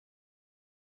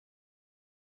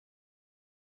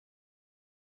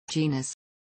Genus.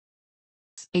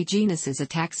 A genus is a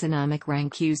taxonomic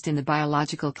rank used in the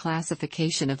biological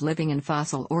classification of living and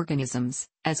fossil organisms,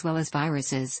 as well as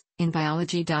viruses, in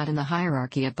biology. In the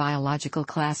hierarchy of biological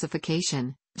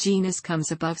classification, genus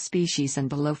comes above species and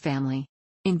below family.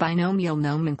 In binomial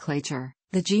nomenclature,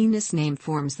 the genus name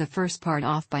forms the first part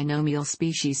of binomial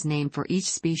species name for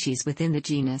each species within the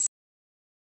genus.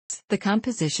 The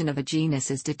composition of a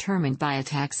genus is determined by a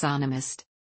taxonomist.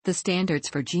 The standards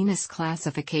for genus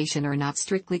classification are not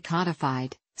strictly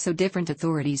codified, so different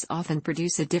authorities often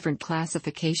produce different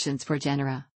classifications for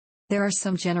genera. There are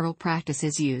some general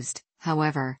practices used,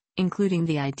 however, including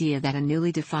the idea that a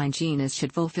newly defined genus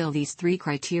should fulfill these three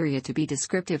criteria to be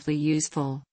descriptively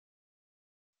useful.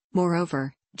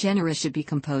 Moreover, genera should be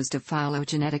composed of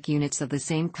phylogenetic units of the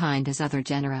same kind as other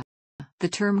genera. The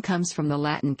term comes from the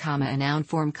Latin comma, a noun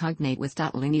form cognate with.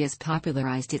 Linnaeus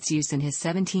popularized its use in his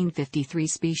 1753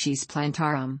 Species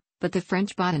Plantarum, but the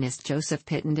French botanist Joseph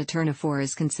Pitton de Tournefort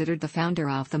is considered the founder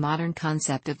of the modern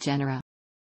concept of genera.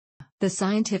 The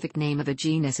scientific name of a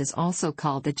genus is also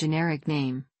called the generic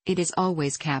name. It is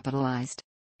always capitalized.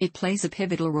 It plays a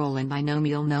pivotal role in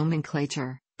binomial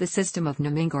nomenclature, the system of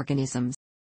naming organisms.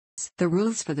 The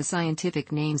rules for the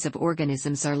scientific names of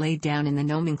organisms are laid down in the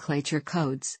nomenclature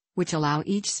codes, which allow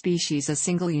each species a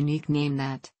single unique name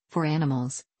that, for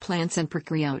animals, plants and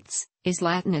prokaryotes, is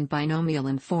Latin and binomial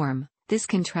in form. This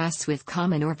contrasts with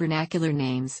common or vernacular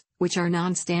names, which are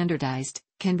non-standardized,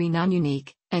 can be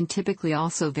non-unique, and typically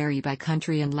also vary by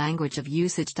country and language of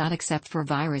usage. Except for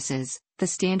viruses, the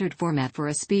standard format for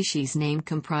a species name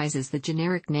comprises the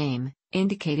generic name,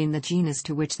 indicating the genus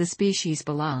to which the species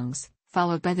belongs,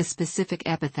 followed by the specific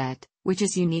epithet, which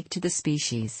is unique to the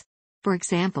species. For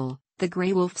example, the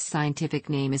gray wolf's scientific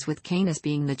name is, with Canis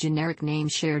being the generic name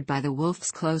shared by the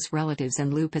wolf's close relatives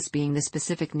and lupus being the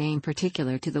specific name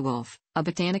particular to the wolf. A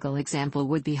botanical example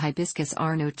would be Hibiscus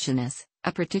arnochianus,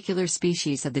 a particular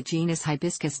species of the genus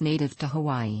Hibiscus native to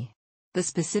Hawaii. The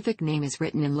specific name is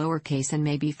written in lowercase and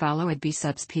may be followed by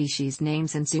subspecies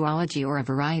names in zoology or a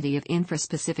variety of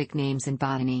infraspecific names in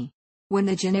botany. When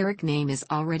the generic name is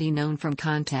already known from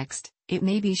context, it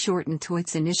may be shortened to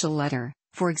its initial letter,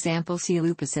 for example C.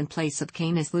 lupus in place of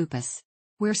Canis lupus.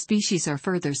 Where species are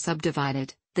further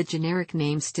subdivided, the generic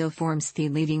name still forms the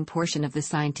leading portion of the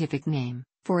scientific name,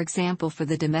 for example for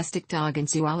the domestic dog in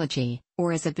zoology,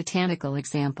 or as a botanical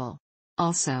example.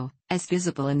 Also, as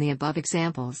visible in the above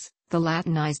examples, the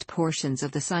Latinized portions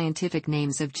of the scientific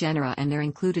names of genera and their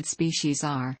included species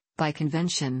are, by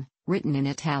convention, written in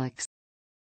italics.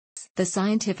 The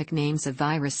scientific names of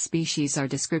virus species are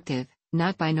descriptive,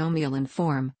 not binomial in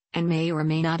form, and may or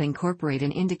may not incorporate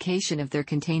an indication of their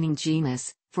containing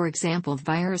genus. For example,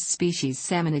 virus species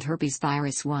Salmonid herpes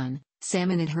virus 1,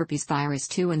 Salmonid herpes virus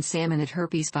 2 and Salmonid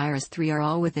herpes virus 3 are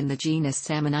all within the genus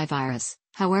Salmonivirus.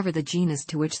 However, the genus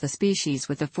to which the species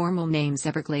with the formal names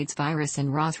Everglades virus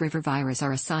and Ross River virus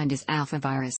are assigned is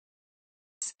Alphavirus.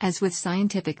 As with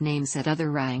scientific names at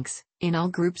other ranks, in all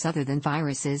groups other than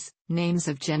viruses, names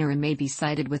of genera may be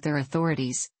cited with their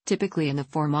authorities, typically in the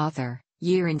form author,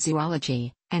 year in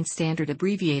zoology, and standard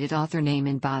abbreviated author name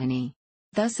in botany.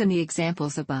 Thus in the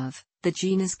examples above, the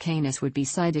genus Canis would be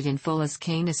cited in full as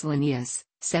Canis Linnaeus,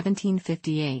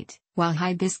 1758, while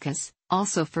Hibiscus,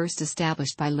 also first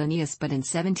established by Linnaeus but in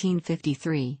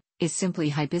 1753, is simply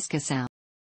Hibiscus L.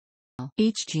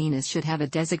 Each genus should have a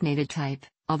designated type,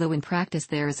 although in practice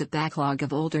there is a backlog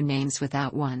of older names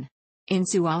without one. In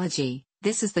zoology,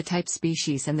 this is the type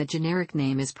species and the generic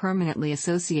name is permanently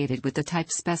associated with the type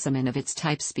specimen of its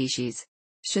type species.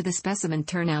 Should the specimen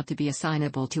turn out to be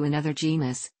assignable to another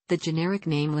genus, the generic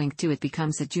name linked to it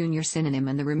becomes a junior synonym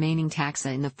and the remaining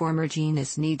taxa in the former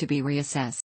genus need to be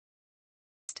reassessed.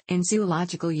 In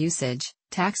zoological usage,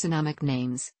 taxonomic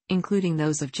names, including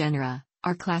those of genera,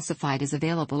 are classified as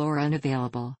available or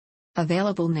unavailable.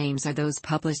 Available names are those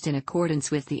published in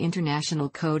accordance with the International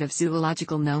Code of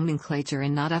Zoological Nomenclature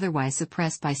and not otherwise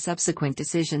suppressed by subsequent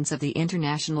decisions of the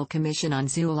International Commission on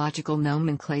Zoological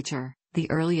Nomenclature. The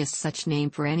earliest such name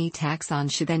for any taxon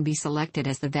should then be selected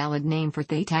as the valid name for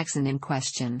the taxon in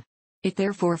question. It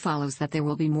therefore follows that there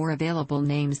will be more available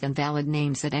names than valid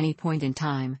names at any point in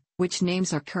time, which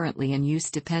names are currently in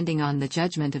use depending on the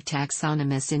judgment of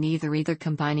taxonomists in either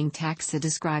combining taxa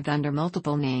described under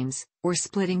multiple names, or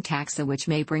splitting taxa which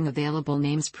may bring available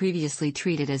names previously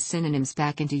treated as synonyms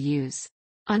back into use.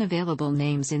 Unavailable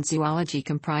names in zoology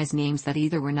comprise names that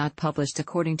either were not published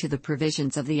according to the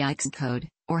provisions of the ICS code,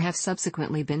 or have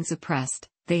subsequently been suppressed.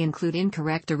 They include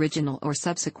incorrect original or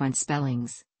subsequent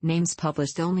spellings, names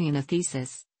published only in a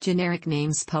thesis, generic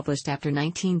names published after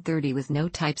 1930 with no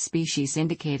type species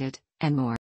indicated, and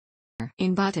more.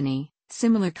 In botany,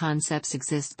 Similar concepts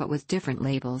exist but with different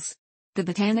labels. The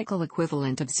botanical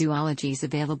equivalent of zoology's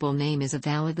available name is a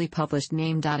validly published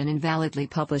name. An invalidly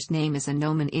published name is a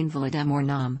nomen invalidum or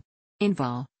nom.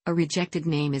 Inval, a rejected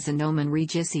name is a nomen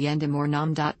regissiendum or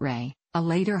nom. Re, a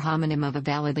later homonym of a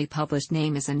validly published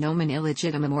name is a nomen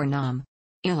illegitimum or nom.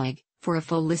 Illeg. For a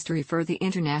full list refer the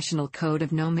International Code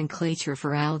of Nomenclature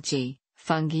for Algae,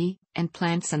 Fungi, and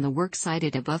Plants and the work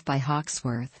cited above by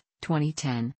Hawksworth,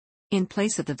 2010. In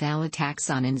place of the valid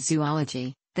taxon in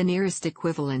zoology, the nearest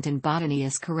equivalent in botany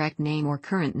is correct name or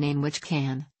current name, which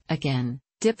can, again,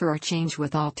 differ or change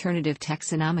with alternative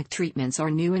taxonomic treatments or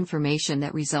new information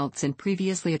that results in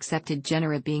previously accepted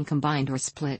genera being combined or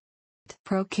split.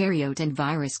 Prokaryote and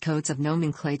virus codes of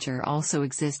nomenclature also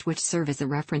exist, which serve as a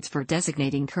reference for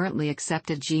designating currently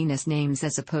accepted genus names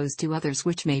as opposed to others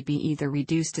which may be either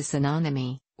reduced to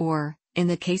synonymy, or, in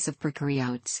the case of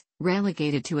prokaryotes,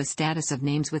 relegated to a status of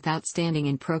names without standing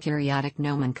in prokaryotic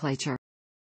nomenclature.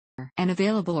 An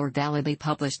available or validly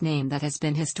published name that has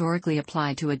been historically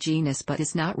applied to a genus but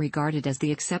is not regarded as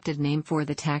the accepted name for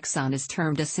the taxon is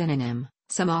termed a synonym.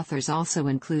 Some authors also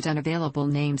include unavailable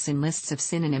names in lists of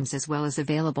synonyms as well as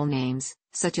available names,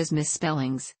 such as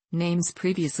misspellings, names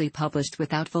previously published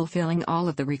without fulfilling all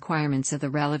of the requirements of the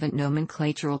relevant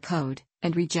nomenclatural code,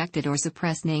 and rejected or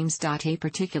suppressed names. A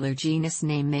particular genus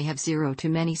name may have 0 to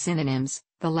many synonyms,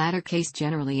 the latter case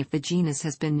generally if the genus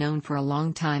has been known for a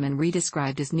long time and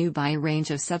redescribed as new by a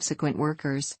range of subsequent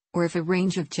workers, or if a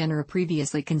range of genera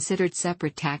previously considered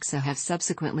separate taxa have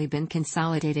subsequently been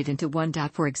consolidated into one.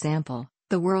 For example,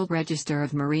 the World Register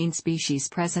of Marine Species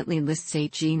presently lists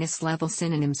 8 genus-level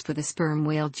synonyms for the sperm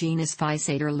whale genus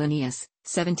Physator lineus,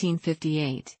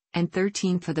 1758, and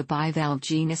 13 for the bivalve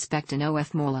genus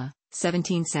Bectinoeph-mola,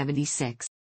 1776.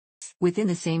 Within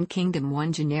the same kingdom,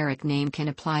 one generic name can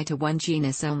apply to one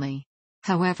genus only.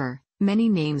 However, many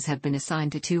names have been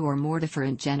assigned to 2 or more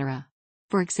different genera.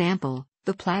 For example,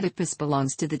 the platypus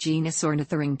belongs to the genus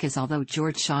Ornithorhynchus, although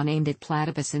George Shaw named it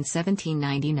platypus in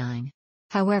 1799.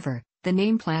 However, the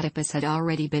name platypus had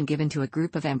already been given to a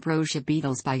group of ambrosia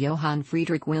beetles by Johann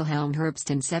Friedrich Wilhelm Herbst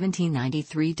in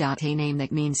 1793. A name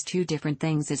that means 2 different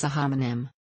things is a homonym.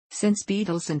 Since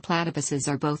beetles and platypuses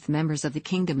are both members of the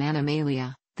kingdom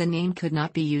Animalia, the name could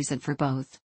not be used for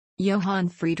both. Johann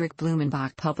Friedrich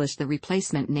Blumenbach published the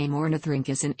replacement name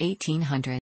Ornithorhynchus in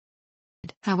 1800.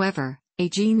 However, a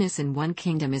genus in one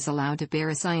kingdom is allowed to bear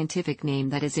a scientific name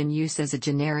that is in use as a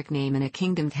generic name in a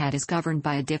kingdom that is governed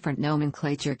by a different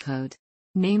nomenclature code.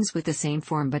 Names with the same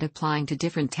form but applying to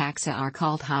different taxa are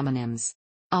called homonyms.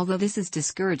 Although this is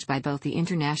discouraged by both the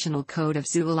International Code of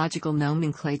Zoological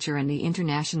Nomenclature and the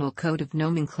International Code of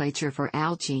Nomenclature for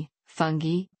Algae,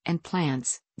 Fungi, and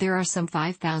Plants, there are some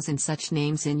 5,000 such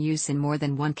names in use in more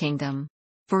than one kingdom.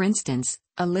 For instance,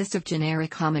 a list of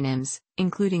generic homonyms,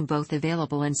 including both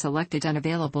available and selected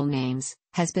unavailable names,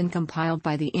 has been compiled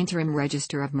by the Interim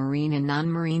Register of Marine and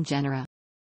Non-Marine Genera.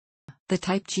 The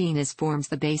type genus forms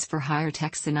the base for higher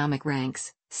taxonomic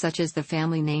ranks, such as the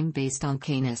family name based on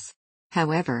Genus.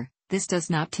 However, this does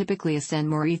not typically ascend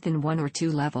more than 1 or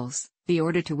 2 levels. The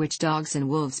order to which dogs and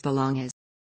wolves belong is.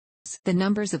 The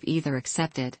numbers of either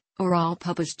accepted, or all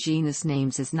published genus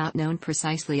names is not known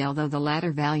precisely, although the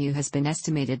latter value has been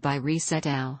estimated by Rees et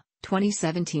al.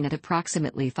 2017 at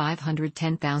approximately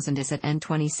 510,000 as at end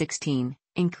 2016,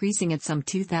 increasing at some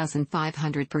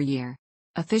 2,500 per year.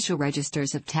 Official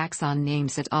registers of taxon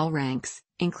names at all ranks,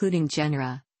 including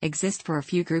genera, exist for a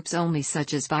few groups only,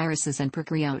 such as viruses and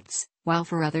prokaryotes, while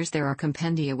for others there are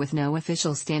compendia with no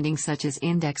official standing, such as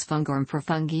Index Fungorum for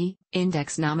fungi,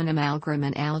 Index Nominum Algorum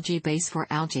and Algae Base for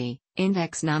algae,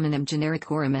 Index Nominum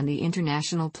Genericorum and the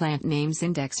International Plant Names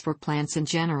Index for plants in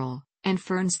general, and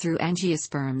ferns through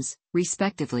Angiosperms,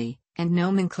 respectively, and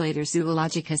Nomenclator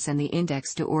Zoologicus and the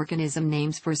Index to Organism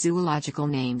Names for zoological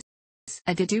names.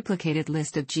 A deduplicated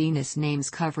list of genus names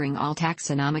covering all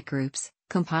taxonomic groups,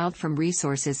 compiled from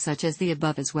resources such as the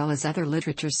above as well as other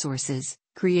literature sources,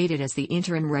 created as the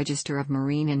Interim Register of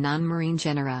Marine and Non-Marine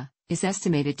Genera, is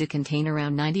estimated to contain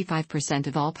around 95%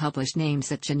 of all published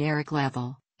names at generic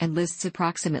level, and lists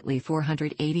approximately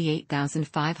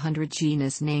 488,500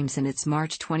 genus names in its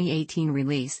March 2018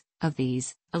 release. Of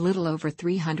these, a little over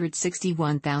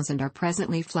 361,000 are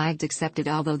presently flagged accepted,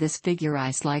 although this figure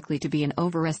is likely to be an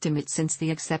overestimate since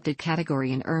the accepted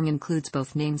category in ERM includes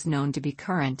both names known to be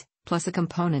current, plus a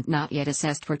component not yet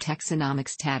assessed for taxonomic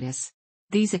status.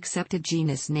 These accepted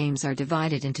genus names are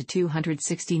divided into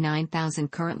 269,000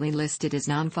 currently listed as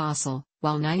non-fossil,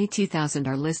 while 92,000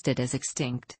 are listed as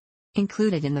extinct.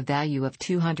 Included in the value of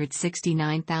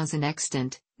 269,000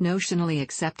 extant, notionally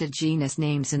accepted genus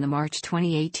names in the March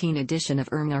 2018 edition of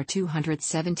ERM are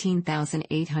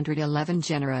 217,811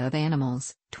 genera of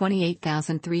animals,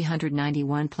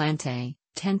 28,391 plantae,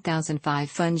 10,005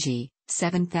 fungi,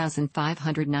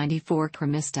 7,594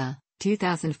 cremista,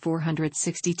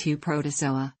 2,462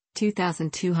 protozoa,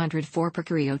 2,204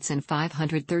 prokaryotes and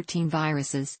 513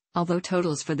 viruses, although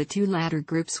totals for the two latter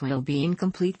groups will be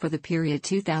incomplete for the period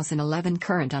 2011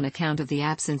 current on account of the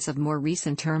absence of more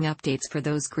recent term updates for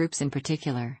those groups in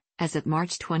particular, as at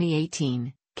March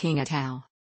 2018, King et al.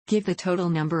 Give the total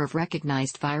number of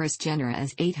recognized virus genera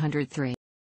as 803.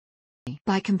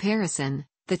 By comparison,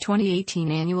 the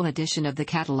 2018 annual edition of the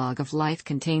Catalogue of Life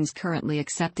contains currently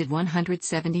accepted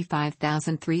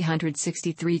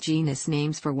 175,363 genus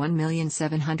names for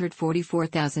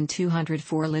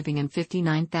 1,744,204 living and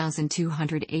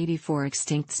 59,284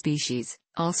 extinct species,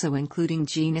 also including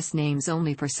genus names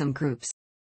only for some groups.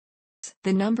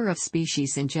 The number of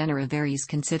species in genera varies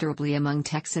considerably among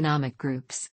taxonomic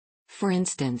groups. For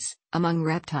instance, among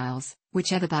reptiles,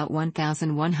 which have about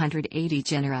 1,180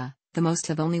 genera, the most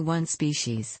have only one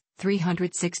species,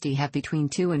 360 have between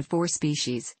 2 and 4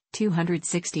 species,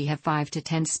 260 have 5 to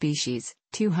 10 species,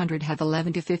 200 have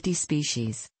 11 to 50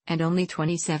 species, and only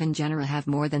 27 genera have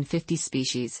more than 50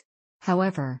 species.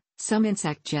 However, some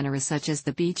insect genera such as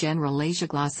the bee genera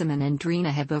Lasioglossum and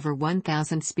Andrena have over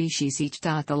 1,000 species each.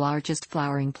 The largest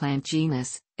flowering plant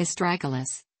genus,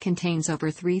 Astragalus, contains over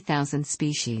 3,000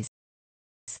 species.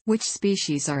 Which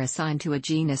species are assigned to a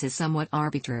genus is somewhat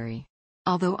arbitrary.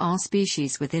 Although all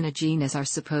species within a genus are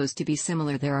supposed to be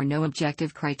similar, there are no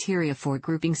objective criteria for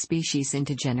grouping species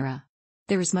into genera.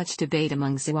 There is much debate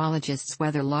among zoologists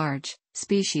whether large,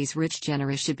 species-rich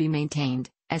genera should be maintained,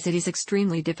 as it is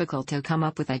extremely difficult to come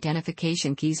up with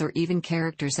identification keys or even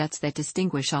character sets that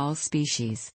distinguish all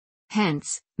species.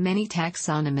 Hence, many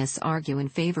taxonomists argue in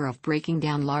favor of breaking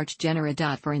down large genera.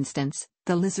 For instance,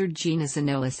 the lizard genus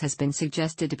Anolis has been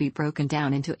suggested to be broken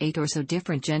down into 8 or so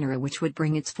different genera, which would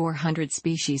bring its 400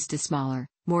 species to smaller,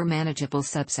 more manageable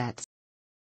subsets.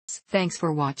 Thanks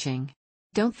for watching.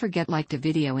 Don't forget to like the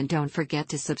video and don't forget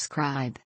to subscribe.